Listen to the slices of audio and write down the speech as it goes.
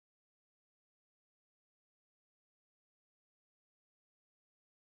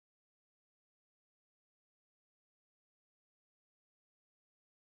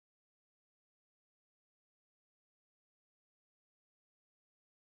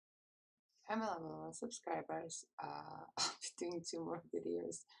I'm 11 subscribers. I'll be doing 2 more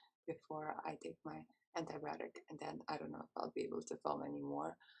videos before I take my antibiotic, and then I don't know if I'll be able to film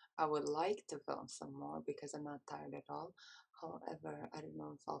anymore. I would like to film some more because I'm not tired at all. However, I don't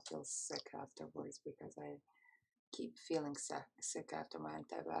know if I'll feel sick afterwards because I keep feeling sick after my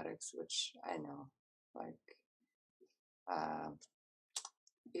antibiotics, which I know, like, uh,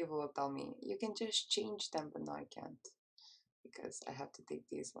 people will tell me you can just change them, but no, I can't because I have to take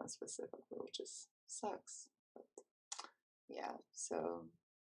these ones specifically, which is sucks. But yeah, so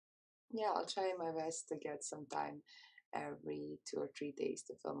yeah, I'll try my best to get some time every 2 or 3 days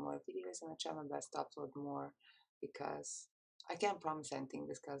to film more videos, and I'll try my best to upload more because I can't promise anything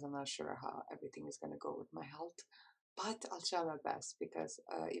because I'm not sure how everything is going to go with my health. But I'll try my best because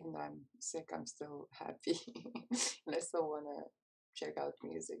even though I'm sick, I'm still happy and I still want to check out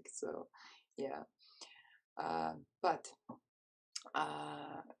music. So yeah, but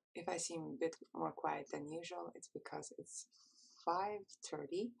if I seem a bit more quiet than usual, it's because it's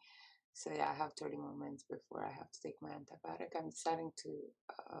 5:30. So yeah, I have 30 more minutes before I have to take my antibiotic. I'm deciding to,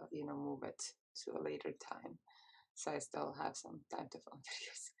 move it to a later time, so I still have some time to film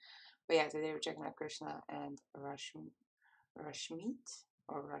videos. But yeah, today we're checking out Krishna and Rashmeet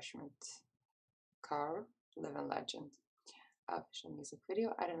Kaur, Living Legend, official music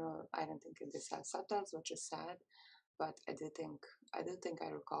video. I don't know. I don't think this has subtitles, which is sad. But I do think I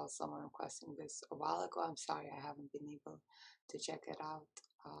recall someone requesting this a while ago. I'm sorry I haven't been able to check it out.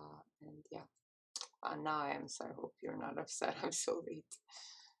 And yeah, now I am, so I hope you're not upset. I'm so late.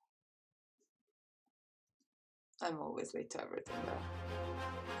 I'm always late to everything though.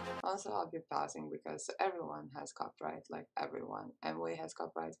 Also, I'll be pausing because everyone has copyright, like everyone. Amway has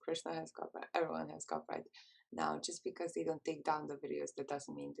copyright, Krishna has copyright, everyone has copyright. Now, just because they don't take down the videos, that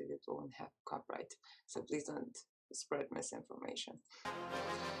doesn't mean that it won't have copyright. So please don't spread misinformation.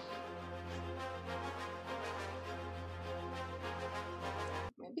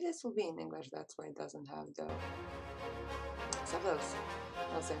 Maybe this will be in English, that's why it doesn't have the subtitles.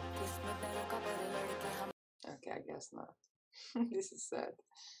 I'll say. Okay, I guess not. This is sad.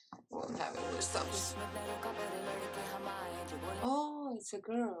 Won't have English subs. Oh, it's a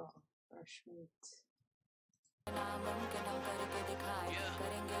girl. Rashmeet.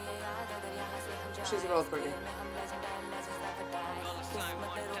 She's real pretty.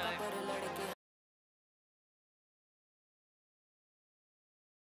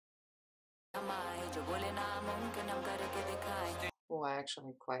 Oh, I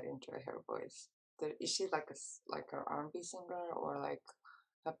actually quite enjoy her voice. Is she like an R&B singer or like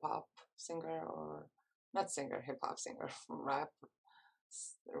hip hop singer, or not singer, hip hop singer,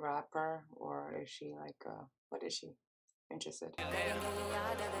 rapper, or is she like what is she interested? Oh,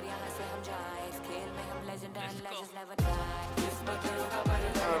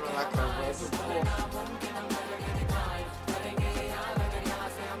 like her voice is cool.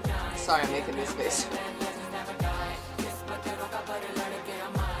 Sorry, I'm making this face.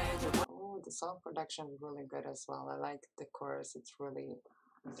 Oh, the song production is really good as well. I like the chorus. It's really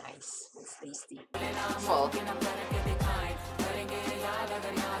nice. It's tasty. Well,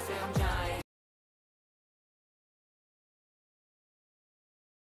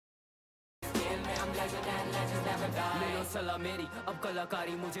 सला मेरी अब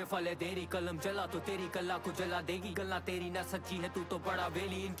कलाकारी मुझे फले देरी कलम चला तो तेरी कला को जला देगी गला तेरी ना सच्ची है तू तो बड़ा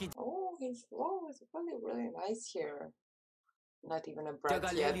वेली इनकी oh, his flow is really nice here. Not even a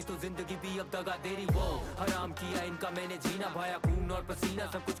breath yet. तो जिंदगी भी अब दगा देरी वो हराम किया इनका मैंने जीना भाया खून और पसीना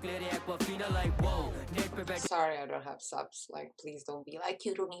सब कुछ क्लियर है एक्वाफीना लाइक वो नेट पे बैठ Sorry, I don't have subs. Like, please don't be like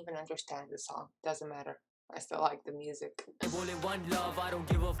you don't even understand the song. Doesn't matter. I still like the music.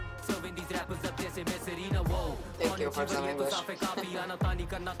 Thank you for some English.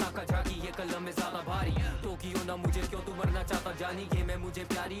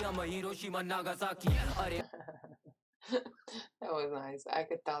 That was nice. I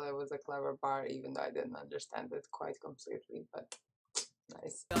could tell it was a clever bar, even though I didn't understand it quite completely, but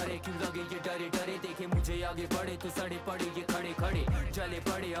nice.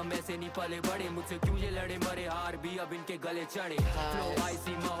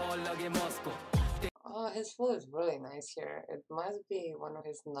 Oh, his flow is really nice here. It must be one of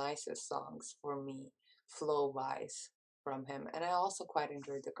his nicest songs for me, flow-wise, from him. And I also quite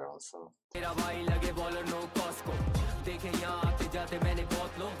enjoyed the girl, so.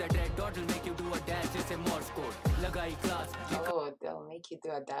 Oh, they'll make you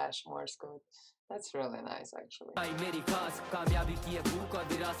do a dash Morse code. That's really nice, actually. I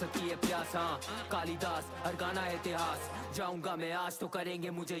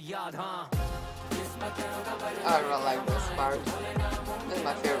really like this part. This is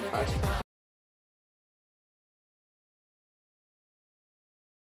my favorite part.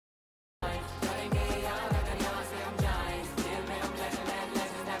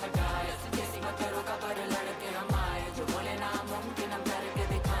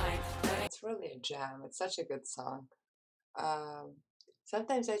 really a jam. It's such a good song. Um,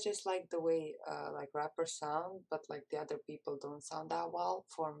 Sometimes I just like the way like rappers sound, but like the other people don't sound that well.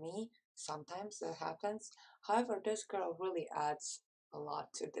 For me, sometimes that happens. However, this girl really adds a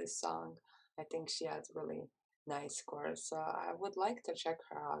lot to this song. I think she adds really nice chorus. So I would like to check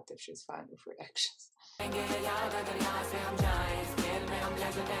her out if she's fine with reactions.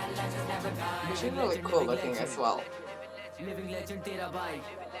 She's really cool looking as well.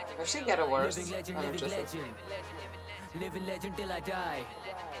 If she get a worse, I'm interested. Living legend till I die.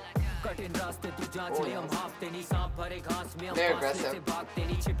 कठिन रास्ते तू जांच Oh ले हम yes, हाफते नहीं सांप भरे घास में हम very फासले aggressive. से भागते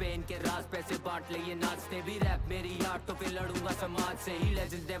नहीं छिपे इनके राज पैसे बांट ले ये नाचते भी रैप मेरी यार तो फिर लड़ूंगा समाज से ही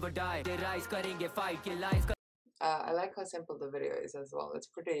legends never die they rise करेंगे fight के lines I like how simple the video is as well. It's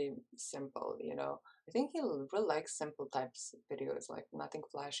pretty simple, you know. I think he really likes simple types of videos, like nothing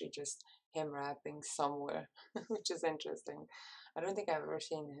flashy, just him rapping somewhere, which is interesting. I don't think I've ever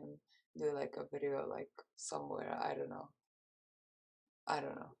seen him do like a video like somewhere. I don't know. I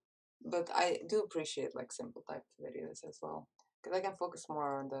don't know. But I do appreciate like simple type videos as well. Because I can focus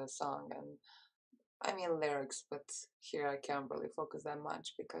more on the song and I mean lyrics, but here I can't really focus that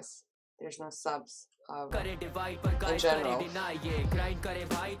much because there's no subs करे divide पर in guys करे general. Deny ये grind करे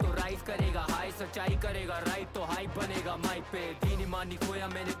भाई तो rise करेगा high सच्चाई करेगा राइट तो हाई बनेगा माइक पे दीन ईमान नहीं खोया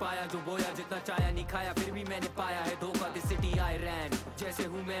मैंने पाया जो बोया जितना चाया नहीं खाया फिर भी मैंने पाया है धोखा द सिटी आई रैन जैसे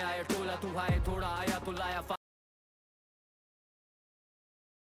हूँ मैं आया टोला तू हाय थोड़ा आया तो लाया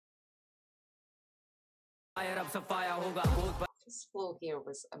फायर अब सफाया होगा बहुत His flow here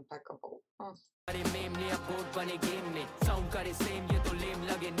was impeccable. अरे मेम ने अब गोट बने गेम में साउंड करे सेम ये तो लेम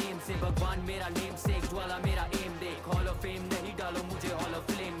लगे नेम से भगवान मेरा नेम से एक ज्वाला मेरा एम देख हॉल ऑफ फेम नहीं डालो मुझे हॉल ऑफ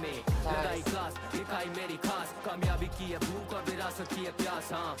फ्लेम में लगाई क्लास दिखाई मेरी खास कामयाबी की है भूख और विरासत की है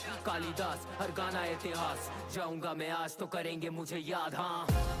प्यास हाँ कालिदास हर गाना इतिहास जाऊंगा मैं आज तो करेंगे मुझे याद हाँ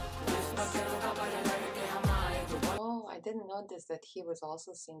Oh, I didn't notice that he was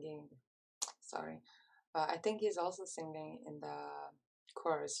also singing. Sorry. I think he's also singing in the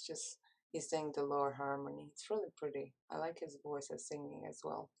chorus, just he's saying the lower harmony. It's really pretty. I like his voice as singing as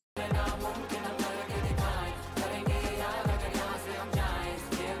well. I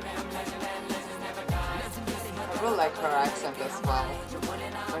really like her accent as well.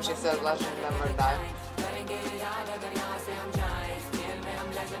 When she says legend never die.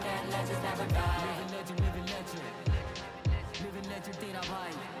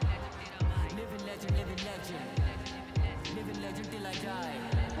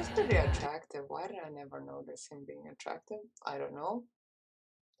 He's pretty attractive. Why did I never notice him being attractive? I don't know.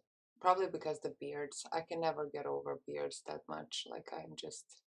 Probably because the beards. I can never get over beards that much. Like I'm just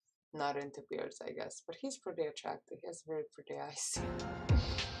not into beards, I guess. But he's pretty attractive. He has very pretty eyes.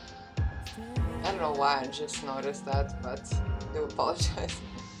 I don't know why I just noticed that, but I do apologize.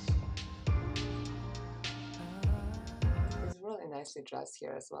 He's really nicely dressed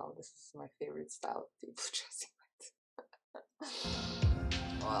here as well. This is my favorite style of people dressing like this.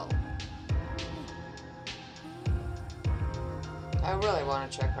 Well, I really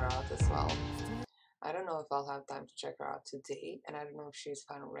want to check her out as well. I don't know if I'll have time to check her out today, and I don't know if she's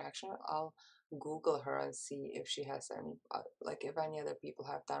final reaction. I'll Google her and see if she has any, like if any other people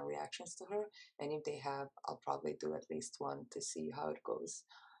have done reactions to her, and if they have, I'll probably do at least one to see how it goes,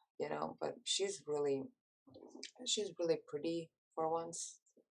 you know. But she's really pretty for once.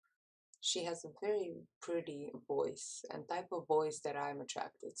 She has a very pretty voice and type of voice that I'm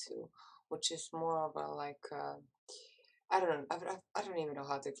attracted to, which is more of a like. I don't know. I don't even know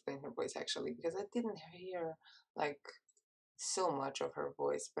how to explain her voice actually because I didn't hear like so much of her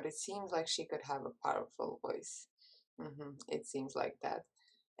voice, but it seems like she could have a powerful voice. It seems like that,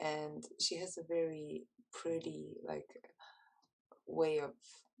 and she has a very pretty like way of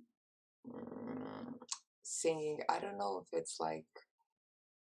singing. I don't know if it's like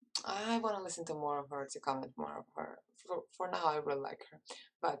I want to listen to more of her to comment more of her. For now, I really like her,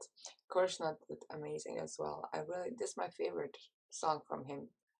 but of course not that amazing as well. This is my favorite song from him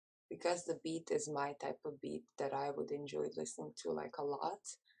because the beat is my type of beat that I would enjoy listening to like a lot.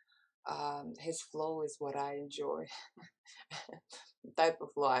 His flow is what I enjoy, the type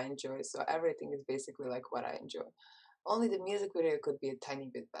of flow I enjoy. So everything is basically like what I enjoy. Only the music video could be a tiny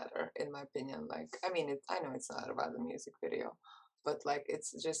bit better, in my opinion. Like, I mean, I know it's not about the music video, but like,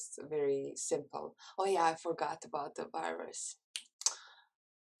 it's just very simple. Oh yeah, I forgot about the virus.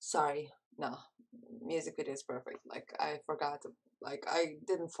 Sorry, no, music video is perfect. Like, I forgot, like, I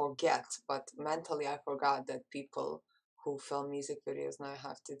didn't forget, but mentally I forgot that people who film music videos now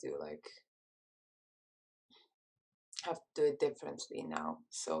have to do it differently now.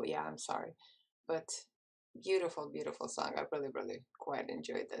 So yeah, I'm sorry, but beautiful, beautiful song. I really, really quite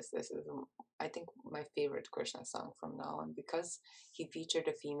enjoyed this. This is I think my favorite Krishna song from now on, because he featured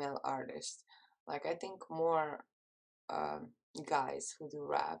a female artist. Like I think more um, guys who do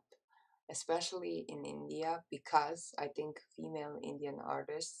rap, especially in India, because I think female Indian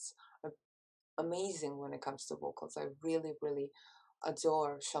artists are amazing when it comes to vocals. I really, really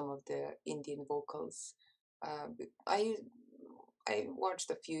adore some of the Indian vocals. I watched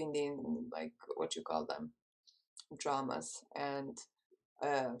a few Indian, like what you call them, dramas, and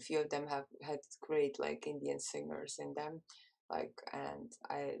a few of them have had great like Indian singers in them, like, and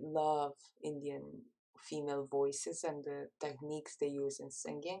I love Indian female voices and the techniques they use in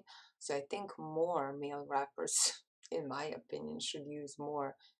singing. So I think more male rappers, in my opinion, should use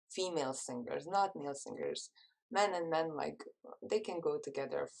more female singers, not male singers. Men and men, like, they can go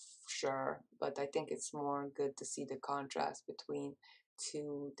together, sure, but I think it's more good to see the contrast between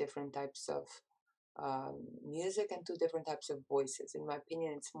two different types of music and two different types of voices. In my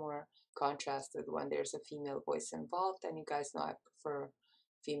opinion, it's more contrasted when there's a female voice involved, and you guys know I prefer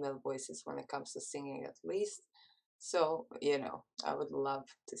female voices when it comes to singing, at least. So, I would love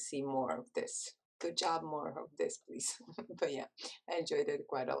to see more of this. Good job, more of this, please. But yeah, I enjoyed it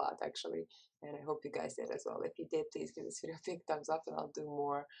quite a lot, actually, and I hope you guys did as well. If you did, please give this video a big thumbs up, and I'll do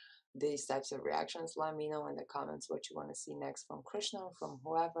more these types of reactions. Let me know in the comments what you want to see next from Krishna, from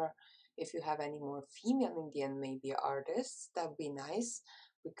whoever. If you have any more female Indian maybe artists, that would be nice,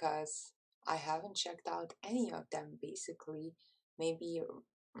 because I haven't checked out any of them basically. Maybe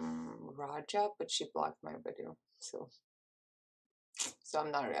Raja, but she blocked my video, so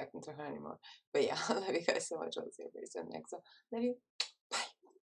I'm not reacting to her anymore. But yeah, I love you guys so much. I'll see you very soon next one. Love you.